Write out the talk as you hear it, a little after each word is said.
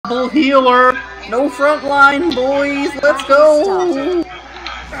unstoppable healer. No front line, boys. Let's go.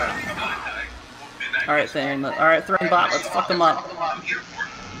 Alright, Thane. Alright, throwing bot. Let's fuck them up.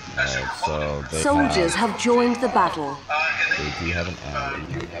 So soldiers have joined the battle. They do have an ally.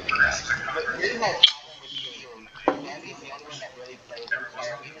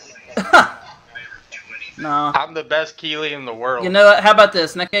 No. I'm the best Kili in the world. You know what? How about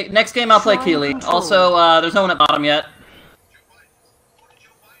this? Next game I'll play Kili. Also, there's no one at bottom yet.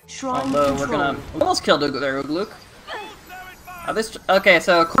 Although we're gonna... We almost killed their Ugluk. Okay,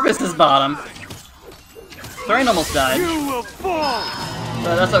 so Corvus is bottom. Thrain almost died.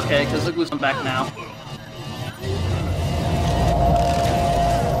 But that's okay, because Ugluk's back now.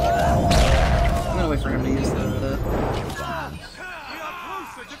 I'm gonna wait for him to use the...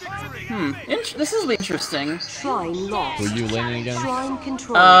 this is interesting. Shrine lost. Who are you laning against? Shrine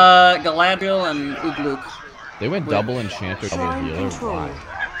control. Galadriel and Ugluk. They went double enchanter, double healer.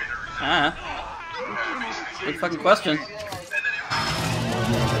 Why? Good fucking question. They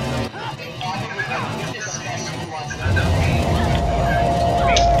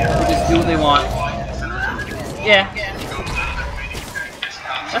just do what they want. Yeah.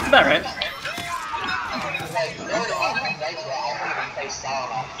 That's about right.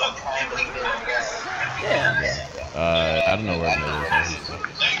 Yeah. I don't know where it is.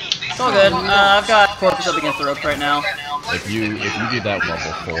 It's all good. I've got Corpus up against the rope right now. If you do that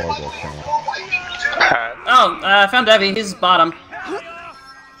level 4, we'll kill him. Oh, I found Devi. He's bottom.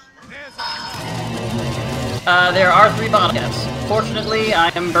 There are 3 bottom guys. Fortunately, I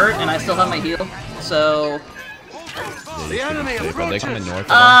am Bert and I still have my heal, so... Are they coming north?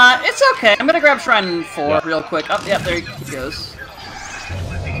 It's okay. I'm gonna grab Shrine 4 real quick. Oh, yeah, there he goes.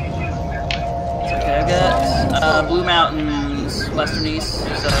 It's okay, I've got Blue Mountains, Western East,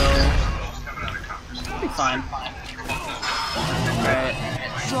 so... I'll be fine. Alright.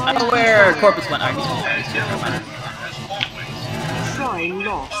 I don't know where Corpus went. Alright, he's here. Never mind. Shrine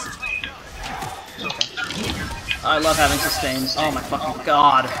lost. I love having sustains. Oh my fucking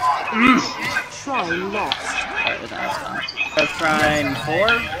god. Shrine lost. Alright, that's fine. Grab Shrine 4?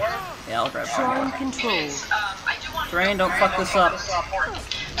 Yeah, I'll grab Shrine 4. control. Thrain, don't fuck this up.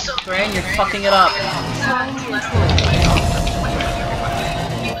 Thrain, you're fucking it up. Shrine control.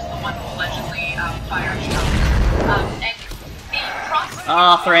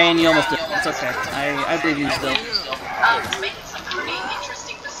 Ah, Thrain, you almost did it. It's okay. I believe you still.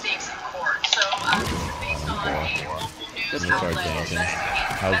 Good start dancing.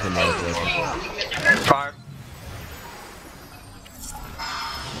 How's the north looking? Fine.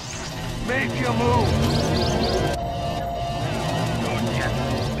 Make your move.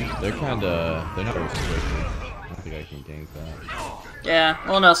 They're not very quick. I don't think I can gank that. Yeah,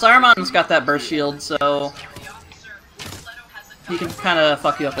 well no, Saruman's got that burst shield, so... he can kinda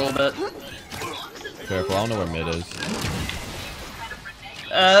fuck you up a little bit. Careful, I don't know where mid is.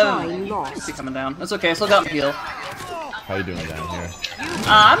 He's coming down. That's okay, I still got my heal. How you doing down here?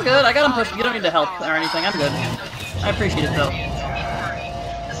 I'm good, I got him pushed. You don't need to help or anything, I'm good. I appreciate it though.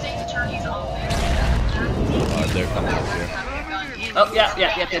 They're coming up here. Oh, yeah,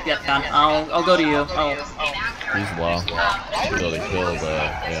 done. I'll go to you. Oh. He's low. Really killed,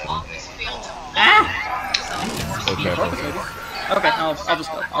 yeah. Ah! So careful. Okay, I'll just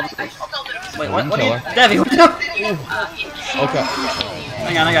go. I'll just go. Wait, what? What are you? Devi, what are you doing? Okay.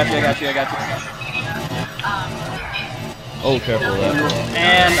 Hang on, I got you. Oh, careful there.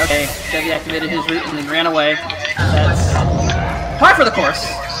 And, okay, Devi activated his route and then ran away. That's par for the course.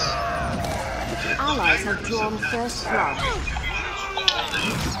 Allies have drawn first blood.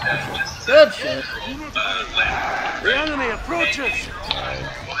 Good shit. The enemy approaches.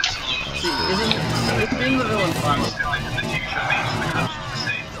 See, isn't being the villain fun?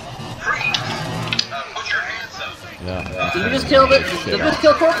 Yeah. Did we just kill Did we just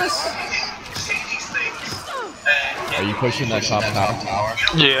kill Corpus? Are you pushing that top tower?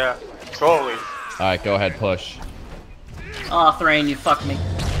 Yeah, totally. Alright, go ahead, push. Aw, Thrain, you fucked me.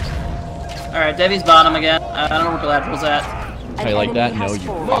 Alright, Devi's bottom again. I don't know where Galadriel's at. How you like that? No, you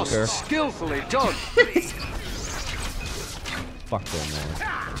fucker. Skillfully done. Fuck them, man.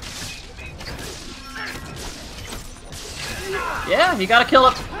 Yeah, he got a kill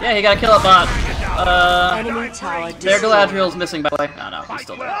up. Yeah, he got a kill up bot. Enemy tower Their Galadriel's missing, by the way. No, he's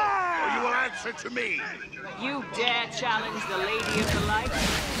still there. You will answer to me. You dare challenge the Lady of the Light?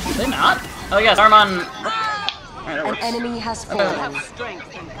 Did they not? Oh yes, Armon. An enemy has fallen.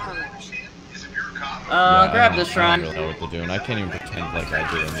 Strength and courage. Grab this shrine. I don't know what they're doing. I can't even pretend like I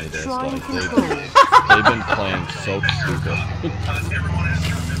do any of this. Shrine Like, control. they've been playing so stupid.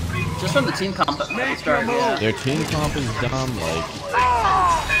 Just from the team comp at the start, yeah. Their team comp is dumb, like...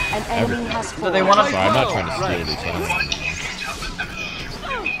 An enemy has Do fallen. they want to? Sorry, I'm not trying to steal these.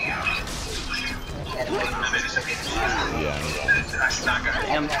 Yeah.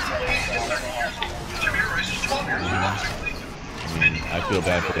 Damn. I mean, I feel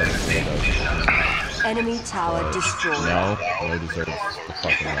bad for the other people though. Enemy tower destroyed. No, they deserve the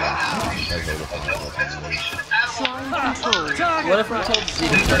fucking run. Because they were Shrine controlled. What if we told Z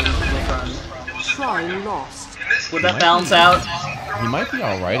to run? Shrine lost. Would that balance out? He might be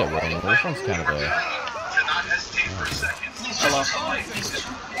alright at winning. This one's kind of a... Hello.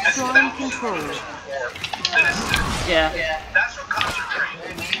 Shrine controlled. Yeah.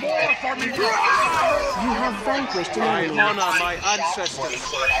 You have vanquished an I enemy. honor my ancestors.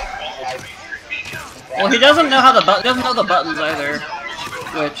 Well, he doesn't know how the doesn't know the buttons either,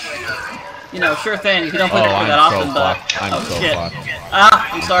 which, you know, sure thing. You don't play that that I'm so often, but fucked. I'm so shit. fucked. Ah,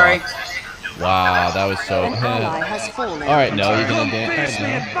 I'm sorry. Wow, that was so... An ally has fallen. Alright, no, you're gonna dance.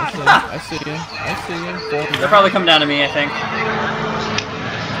 I see you. I see you. They'll probably come down to me, I think.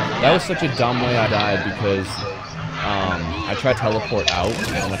 That was such a dumb way I died because I tried to teleport out,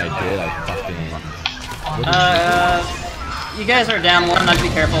 and when I did, I fucking... You guys are down one. I'd be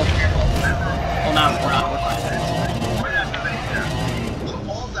careful. Well, no, we're not. We're fine.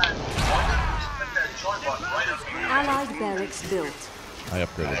 Allied barracks built. I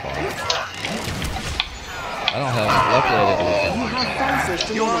upgraded ball. I don't have... Luckily, I didn't lose You have vanquished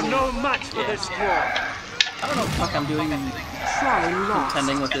an You are enemy. no match for this dwarf. I don't know what the fuck I'm doing Shrine lost.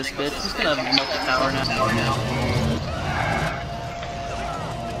 contending with this bitch. He's gonna milk the tower now.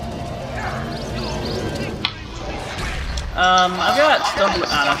 I've got stone.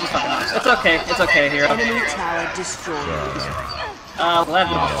 No, she's fucking nice. It's okay. It's okay here. Enemy tower destroyed. Glad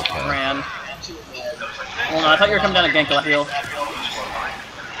we ran. Well, no, I thought you were coming down to gank left heel.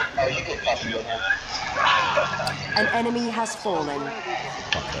 An enemy has fallen.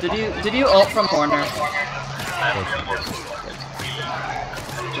 Did you ult from corner?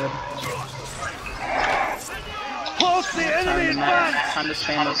 Good. Pulse the enemy's back! Time to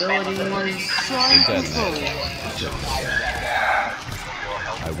spam abilities. Shrine controlled.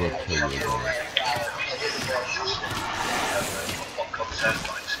 I will kill you again.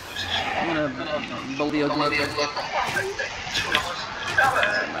 I'm gonna build the glove.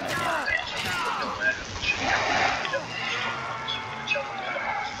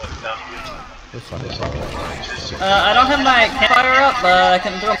 I don't have my campfire up, but I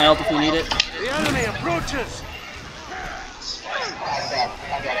can throw my ult if we need it. The enemy approaches!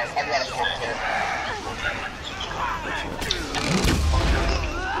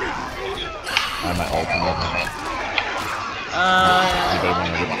 I have my ultimate.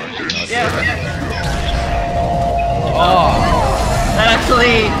 Yeah. Oh, that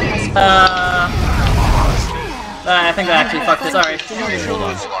actually, I think that actually fucked it. Sorry. Hold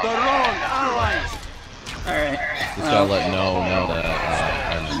on. The wrong allies! Alright. Just gotta let know that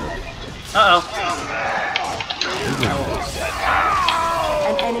Uh-oh.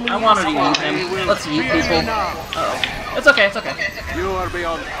 An enemy I wanted to has use fallen. him. Let's eat people. Uh-oh. It's okay, it's okay. You are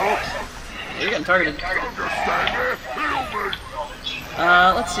beyond hope. You're getting targeted.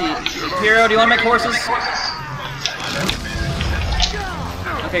 Let's see. Hero, do you want to make horses?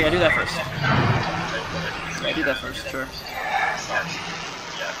 Okay, yeah, do that first. Yeah, do that first, sure.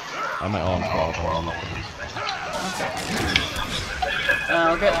 I'm my own fault.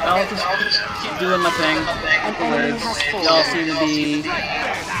 I'll just keep doing my thing. Y'all seem to be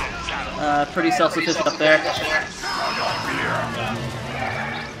pretty self-sufficient up there.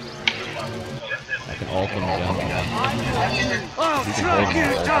 I can ult him again. I'll You can track hold you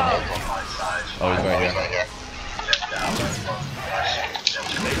him. down! Oh, he's right here.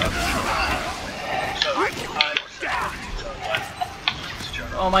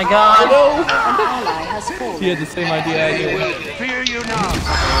 Oh my god! An ally has fallen. He had the same idea I did. Fear you now!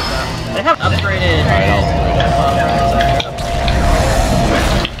 They have upgraded. Alright,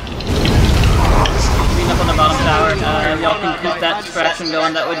 Beating up on the bottom tower. Y'all can keep that distraction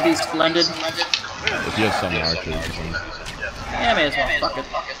going. That would be splendid. if you have some archers, you can... Yeah, may as well. Fuck it.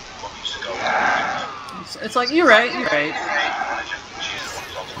 It's like, you're right, you're right.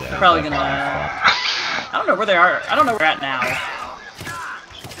 Yeah, They're probably gonna... fucked. I don't know where they are. I don't know where they're at now.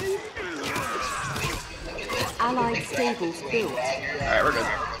 Allied stables built. Alright, we're good.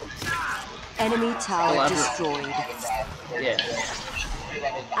 Enemy tower Elaborate. destroyed. Yeah.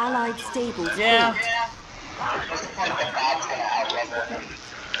 Allied stables Yeah. built.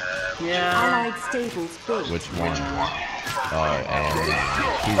 Yeah. Allied stables built. Which one?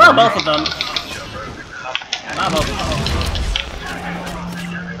 Well, both of them. Not both of them.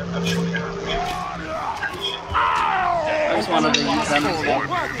 just wanted to use them.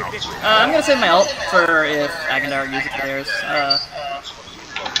 I'm gonna save my ult for if Agendauer uses theirs.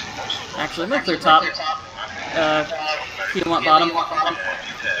 Actually, I'm gonna clear top. You want bottom?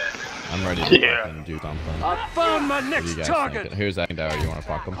 I'm ready to fucking do something. I found my What do next you guys target. think? Here's Agendauer. You want to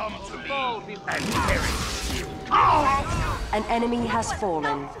fuck him? An enemy has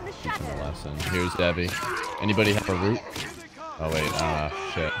fallen. Teach him a lesson. Here's Debbie. Anybody have a root? Oh wait.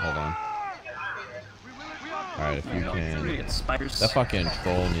 Shit. Hold on. All right, if you I'm gonna can. get spiders. That fucking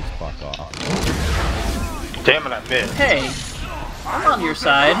troll needs to fuck off. Damn it, I missed. Hey, I'm on your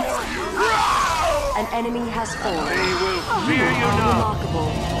side. An enemy has fallen. They will fear you now.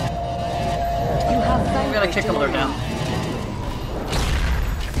 Remarkable. You have I'm gonna vanquished kick an them enemy. down.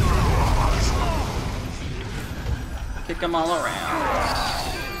 Kick them all around.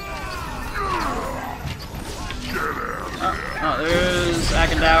 Oh, there's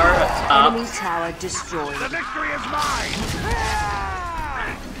Agendauer at top. Enemy tower destroyed. Victory is mine.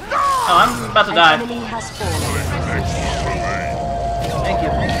 Oh, I'm about to An die. enemy has fallen. Thank you.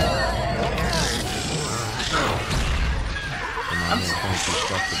 I'm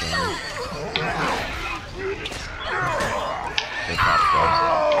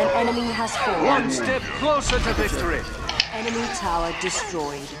An enemy has fallen. One step closer to victory. Enemy tower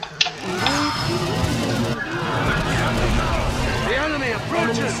destroyed. The enemy Enemy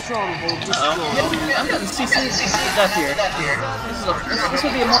approaches. stronghold destroyed. I'm getting CC to death here. This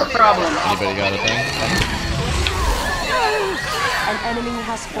would be a more problem. Anybody got a thing? An enemy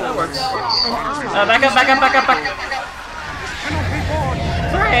has fallen. That works. An ally. Back up, back up, back up, back up.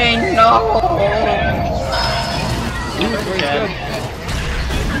 Brain, no!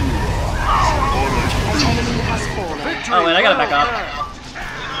 An enemy has fallen. Oh wait, I gotta back up.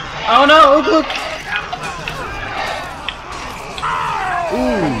 Oh no, Ooglook!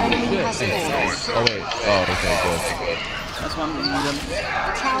 Enemy has fallen. Oh wait. Oh, okay, good. That's one we need him.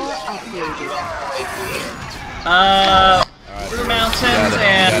 Tower upgraded. Blue Mountains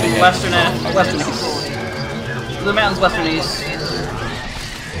and Western East. Blue Mountains, Western East.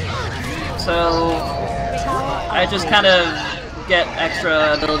 So I just kind of get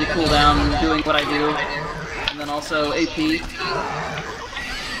extra ability cooldown doing what I do, and then also AP.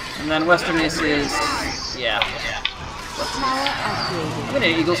 And then Western East is, yeah. Tower upgraded. I'm gonna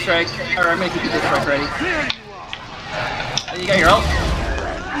Eagle Strike, or I'm gonna keep Eagle Strike ready. You got your ult?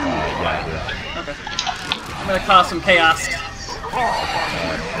 Okay. I'm gonna cause some chaos.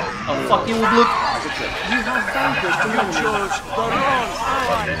 Oh, fuck you, Luke. You have vanquished an enemy. Chose the wrong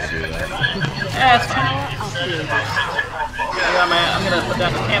ally. Yeah, it's fine. Tower upgraded. I'm gonna put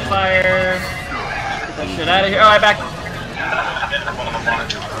down the campfire. Get that shit out of here. Oh, I back.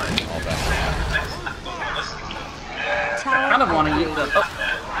 Tower Kind of want to use the. Oh.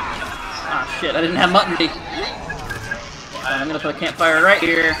 Ah, shit, I didn't have mutton meat. I'm gonna put a campfire right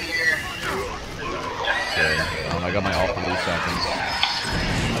here. Okay. I got my ult for 3 seconds.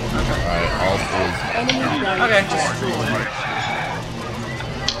 Alright, ult is. enemy barrier Okay. destroyed.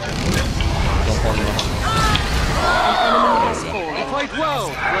 Don't fall in love. An enemy has fallen. Fight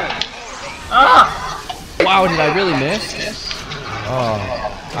well. Ah! Wow, did I really miss? Oh,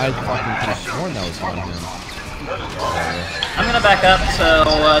 I fucking could have sworn that was on him. I'm gonna back up,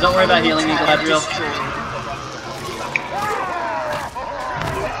 so don't worry about healing me, Galadriel.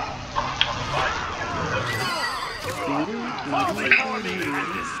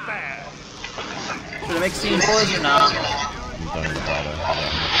 Should I make scene boys or not? I'm done with the battle.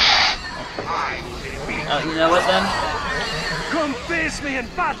 You know what then? Come face me in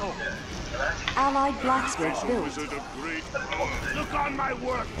battle. Allied blacksmith built. Look on my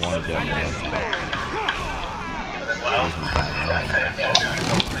work. I want to get more.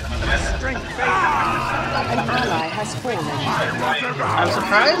 An ally has fallen. I'm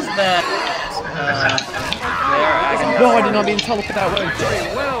surprised that No, I did not mean to teleport that way.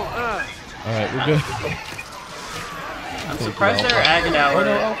 Well, Alright, we're good. I'm surprised their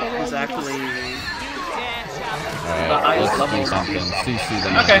Agendauer is actually Alright, let's do something. CC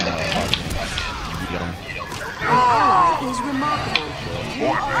them. Okay. An ally is remarkable.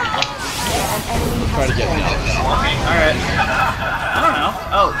 An enemy Try to has get me fallen. out. Alright. I don't know.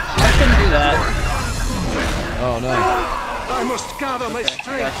 Oh, I couldn't do that. Oh no. I must gather my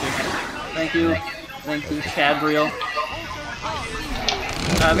strength. Got you. Thank you. Thank you, Chadriel.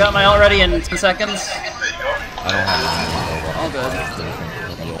 I've got my ult ready in 10 seconds. I don't have All good.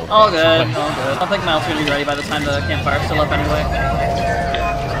 All good. All good. I think my ult's gonna be ready by the time the campfire's still up anyway.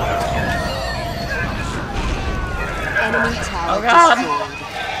 Enemy tower Oh, God. destroyed.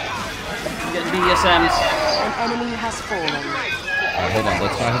 I'm getting BDSMs. An enemy has fallen. Alright, hold on.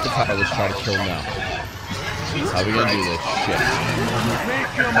 Let's not hit the tower. Let's try to kill him now. Jesus How are we gonna do Christ. this shit?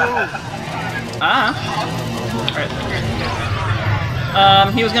 Make your move. Alright.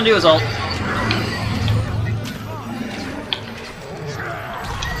 He was gonna do his ult.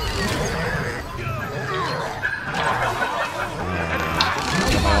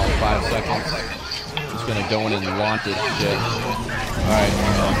 My own 5 seconds. Just gonna go in and launch this shit. Alright,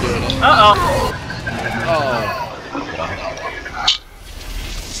 I'm doing it. Uh-oh. Oh.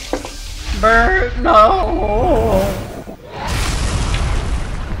 Bert, no.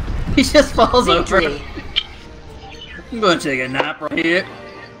 He just falls over. Victory. I'm gonna take a nap right here.